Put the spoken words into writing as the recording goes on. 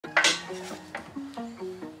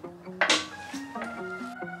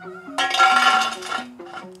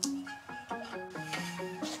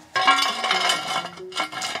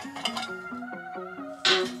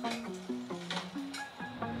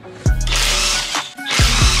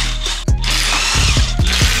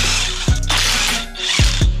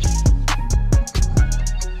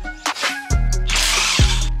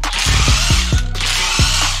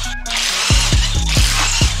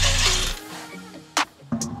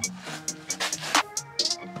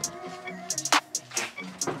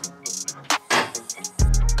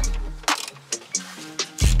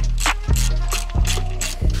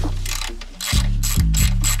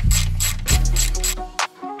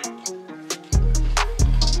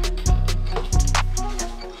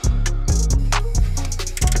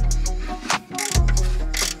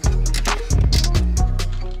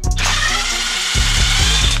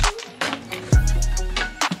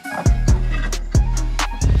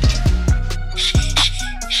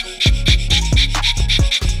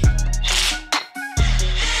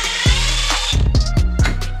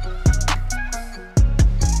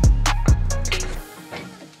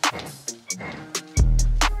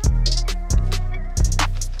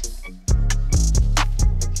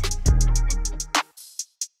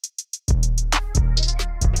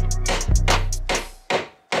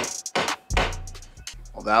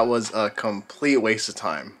that was a complete waste of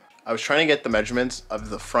time. I was trying to get the measurements of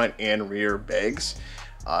the front and rear bags.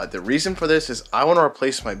 The reason for this is I want to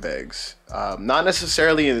replace my bags. Not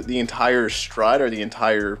necessarily the entire strut or the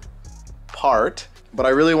entire part, but I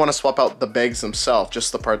really want to swap out the bags themselves,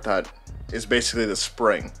 just the part that is basically the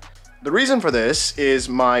spring. The reason for this is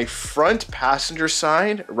my front passenger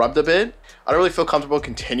side rubbed a bit. I don't really feel comfortable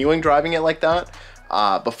continuing driving it like that,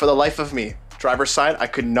 but for the life of me, driver's side, I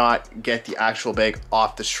could not get the actual bag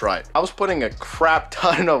off the strut. I was putting a crap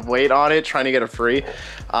ton of weight on it, trying to get it free.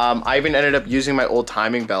 I even ended up using my old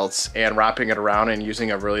timing belts and wrapping it around and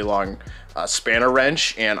using a really long spanner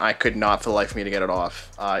wrench, and I could not for the life of me to get it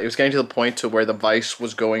off. It was getting to the point to where the vise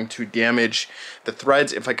was going to damage the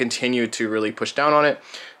threads if I continued to really push down on it.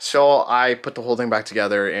 So I put the whole thing back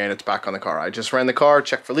together and it's back on the car. I just ran the car,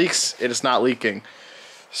 checked for leaks. It is not leaking.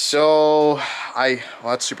 So well,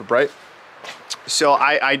 that's super bright. So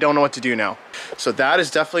I don't know what to do now. So that is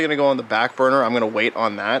definitely gonna go on the back burner. I'm gonna wait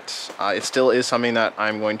on that. It still is something that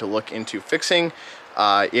I'm going to look into fixing.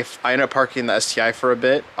 If I end up parking the STi for a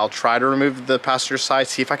bit, I'll try to remove the passenger side,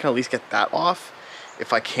 see if I can at least get that off.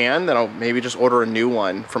 If I can, then I'll maybe just order a new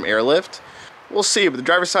one from Airlift. We'll see, but the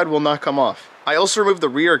driver's side will not come off. I also removed the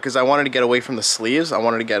rear because I wanted to get away from the sleeves. I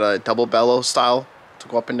wanted to get a double bellow style to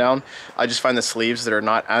go up and down. I just find the sleeves that are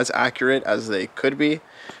not as accurate as they could be.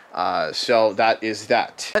 So that is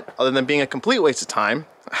that. Other than being a complete waste of time,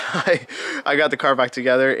 I got the car back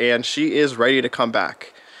together and she is ready to come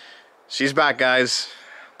back. She's back, guys.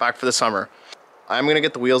 Back for the summer. I'm gonna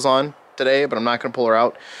get the wheels on today, but I'm not gonna pull her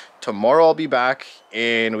out. Tomorrow I'll be back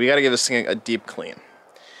and we gotta give this thing a deep clean.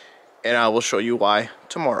 And I will show you why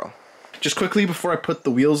tomorrow. Just quickly before I put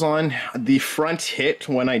the wheels on, the front hit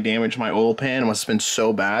when I damaged my oil pan must have been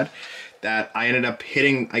so bad that I ended up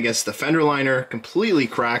hitting, I guess, the fender liner, completely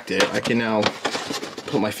cracked it. I can now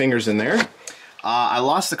put my fingers in there. I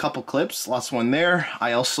lost a couple clips, lost one there.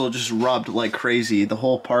 I also just rubbed like crazy. The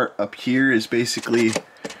whole part up here is basically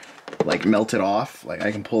like melted off. Like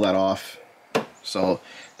I can pull that off. So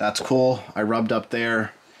that's cool. I rubbed up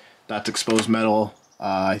there. That's exposed metal.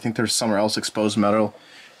 I think there's somewhere else exposed metal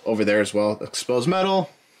over there as well. Exposed metal.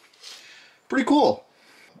 Pretty cool.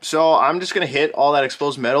 So I'm just gonna hit all that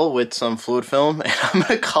exposed metal with some fluid film and I'm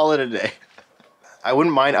gonna call it a day. I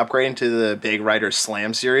wouldn't mind upgrading to the Bag Rider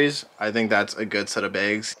Slam series. I think that's a good set of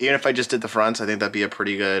bags. Even if I just did the fronts, I think that'd be a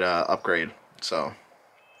pretty good upgrade. So,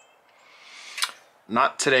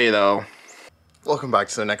 not today though. Welcome back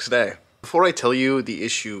to the next day. Before I tell you the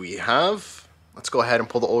issue we have, let's go ahead and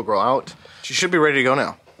pull the old girl out. She should be ready to go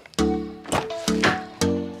now.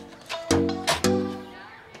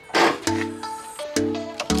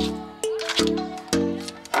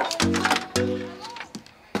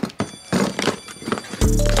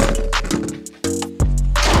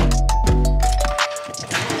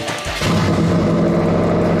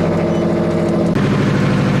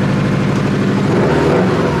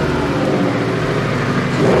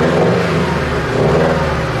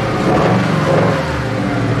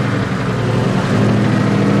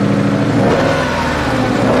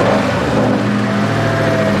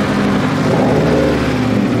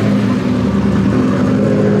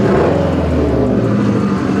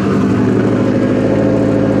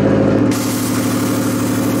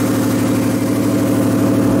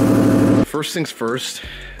 First things first,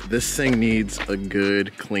 this thing needs a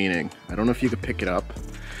good cleaning. I don't know if you could pick it up,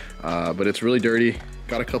 but it's really dirty.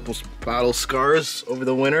 Got a couple battle scars over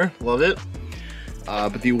the winter, love it.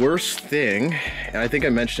 But the worst thing, and I think I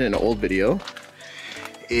mentioned it in an old video,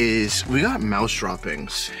 is we got mouse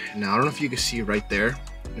droppings. Now, I don't know if you can see right there.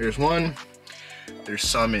 There's one, there's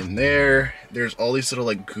some in there. There's all these little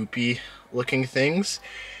like goopy looking things.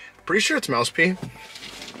 Pretty sure it's mouse pee.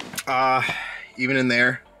 Even in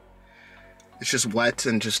there. It's just wet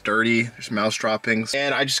and just dirty. There's mouse droppings.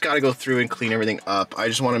 And I just gotta go through and clean everything up. I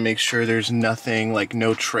just wanna make sure there's nothing, like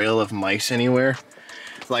no trail of mice anywhere.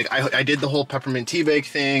 Like I did the whole peppermint tea bag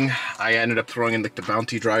thing. I ended up throwing in like the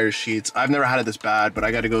Bounty dryer sheets. I've never had it this bad, but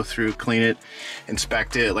I gotta go through, clean it,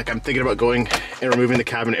 inspect it. Like I'm thinking about going and removing the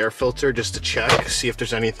cabin air filter just to check, see if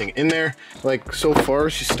there's anything in there. Like so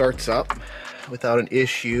far, she starts up without an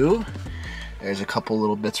issue. There's a couple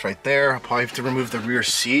little bits right there. I'll probably have to remove the rear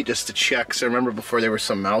seat just to check. So I remember before there were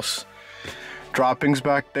some mouse droppings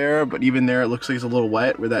back there, but even there it looks like it's a little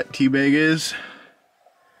wet where that tea bag is.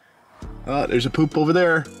 There's a poop over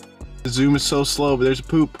there. The zoom is so slow, but there's a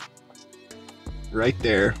poop right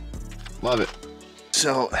there. Love it.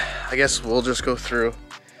 So I guess we'll just go through,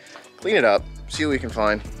 clean it up, see what we can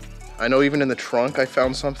find. I know even in the trunk I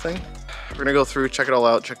found something. We're gonna go through, check it all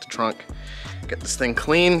out, check the trunk, get this thing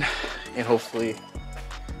clean, and hopefully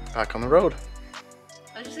back on the road.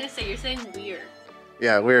 was just gonna say, you're saying we're.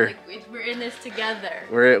 Yeah, we're. Like, we're in this together.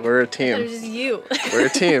 We're a team. It was just you. We're a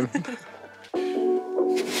team.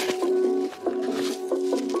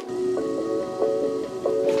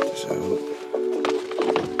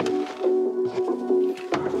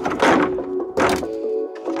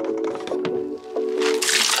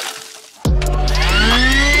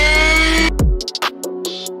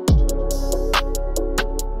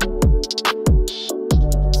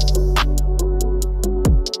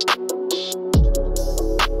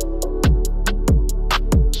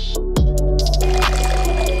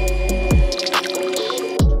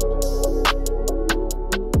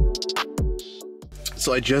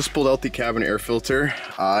 So I just pulled out the cabin air filter.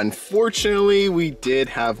 Unfortunately, we did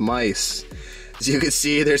have mice. As you can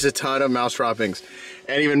see, there's a ton of mouse droppings.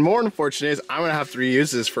 And even more unfortunate is I'm gonna have to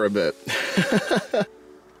reuse this for a bit.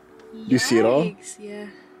 You see it all? Yeah.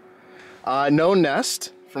 No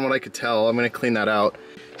nest, from what I could tell. I'm gonna clean that out.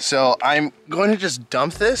 So I'm going to just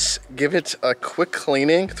dump this, give it a quick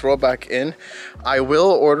cleaning, throw it back in. I will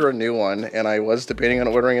order a new one, and I was debating on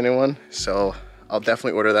ordering a new one, so I'll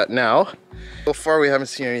definitely order that now. So far, we haven't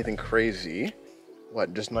seen anything crazy.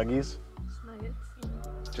 What, just nuggies? Just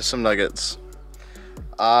nuggets. Just some nuggets.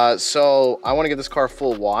 So I want to get this car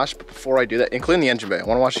full wash, but before I do that, including the engine bay, I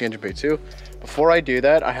want to wash the engine bay too. Before I do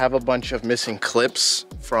that, I have a bunch of missing clips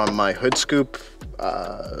from my hood scoop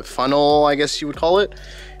funnel, I guess you would call it.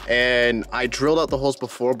 And I drilled out the holes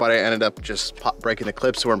before, but I ended up just breaking the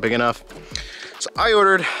clips, they weren't big enough. So I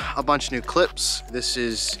ordered a bunch of new clips. This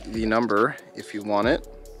is the number if you want it.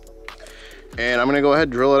 And I'm gonna go ahead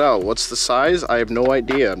and drill it out. What's the size? I have no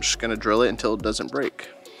idea. I'm just gonna drill it until it doesn't break.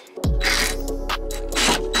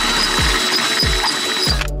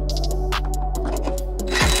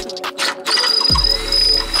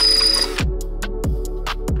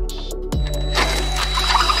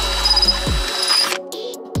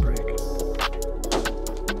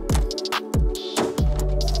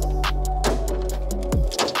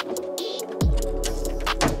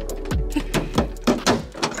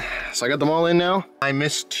 So I got them all in now. I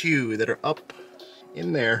missed two that are up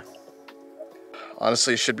in there.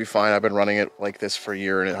 Honestly, it should be fine. I've been running it like this for a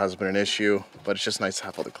year and it hasn't been an issue, but it's just nice to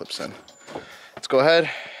have all the clips in. Let's go ahead,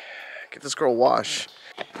 give this girl a wash.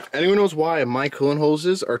 Anyone knows why my coolant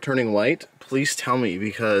hoses are turning white? Please tell me,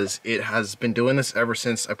 because it has been doing this ever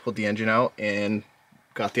since I pulled the engine out and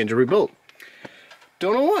got the engine rebuilt.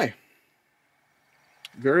 Don't know why.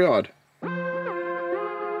 Very odd.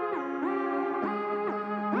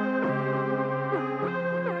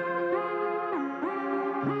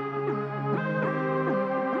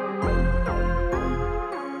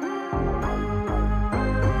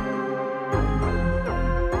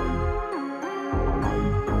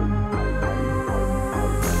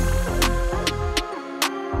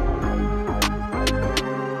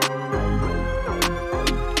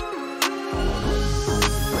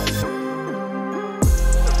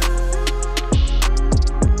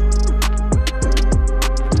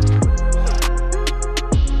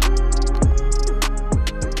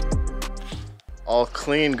 All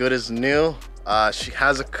clean, good as new. She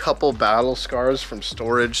has a couple battle scars from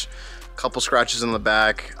storage, a couple scratches in the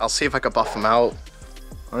back. I'll see if I can buff them out. I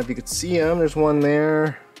don't know if you could see them. There's one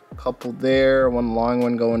there, a couple there, one long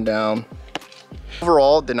one going down.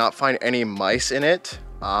 Overall, did not find any mice in it.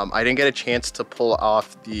 I didn't get a chance to pull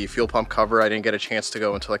off the fuel pump cover. I didn't get a chance to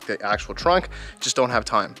go into like the actual trunk. Just don't have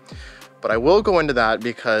time. But I will go into that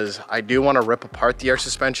because I do want to rip apart the air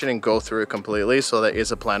suspension and go through it completely. So that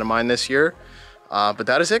is a plan of mine this year. But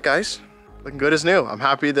that is it, guys. Looking good as new. I'm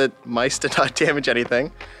happy that mice did not damage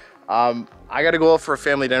anything. I gotta go out for a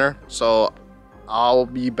family dinner, so I'll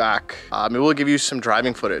be back. Maybe we'll give you some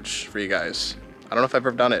driving footage for you guys. I don't know if I've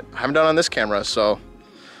ever done it. I haven't done it on this camera, so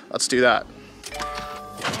let's do that.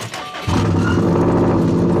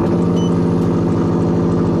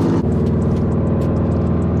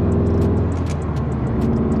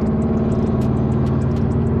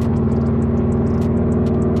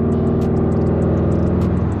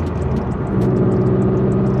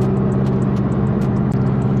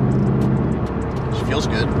 Feels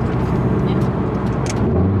good.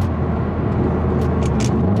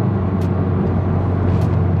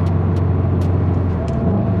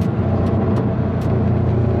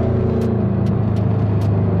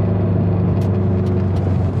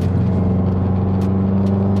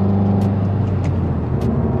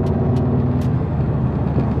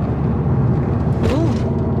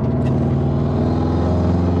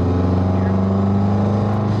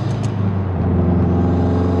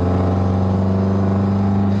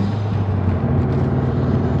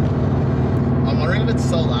 It's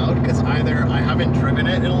so loud because either I haven't driven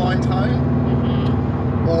it in a long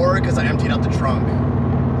time more because I emptied out the trunk.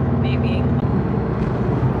 Maybe.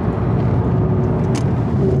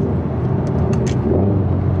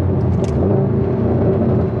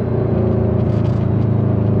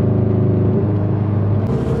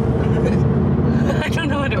 I don't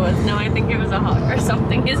know what it was. No, I think it was a hawk or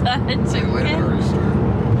something. Is that a chicken? Like a rooster.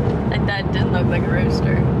 Like that didn't look like a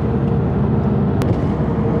rooster.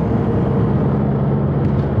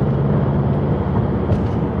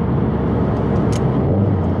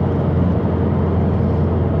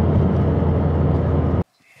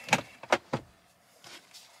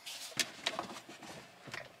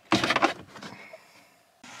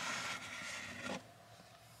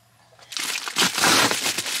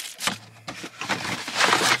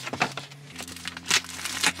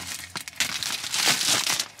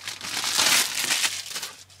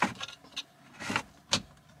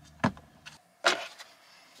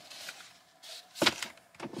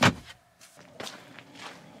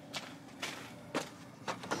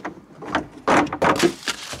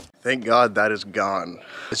 Thank God that is gone.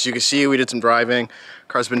 As you can see, we did some driving.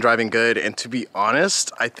 Car's been driving good, and to be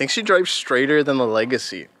honest, I think she drives straighter than the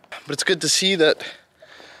Legacy. But it's good to see that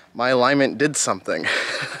my alignment did something.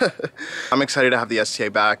 I'm excited to have the STi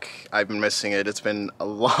back. I've been missing it. It's been a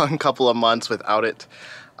long couple of months without it.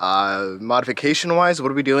 Modification-wise, what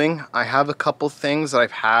are we doing? I have a couple things that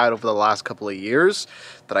I've had over the last couple of years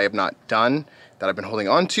that I have not done, that I've been holding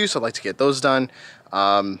on to, so I'd like to get those done.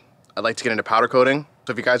 I'd like to get into powder coating.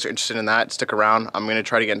 So if you guys are interested in that, stick around. I'm gonna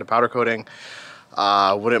try to get into powder coating.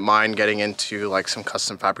 Wouldn't mind getting into like some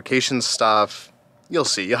custom fabrication stuff. You'll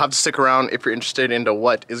see. You'll have to stick around if you're interested into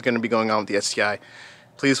what is gonna be going on with the STi.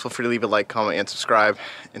 Please feel free to leave a like, comment, and subscribe,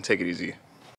 and take it easy.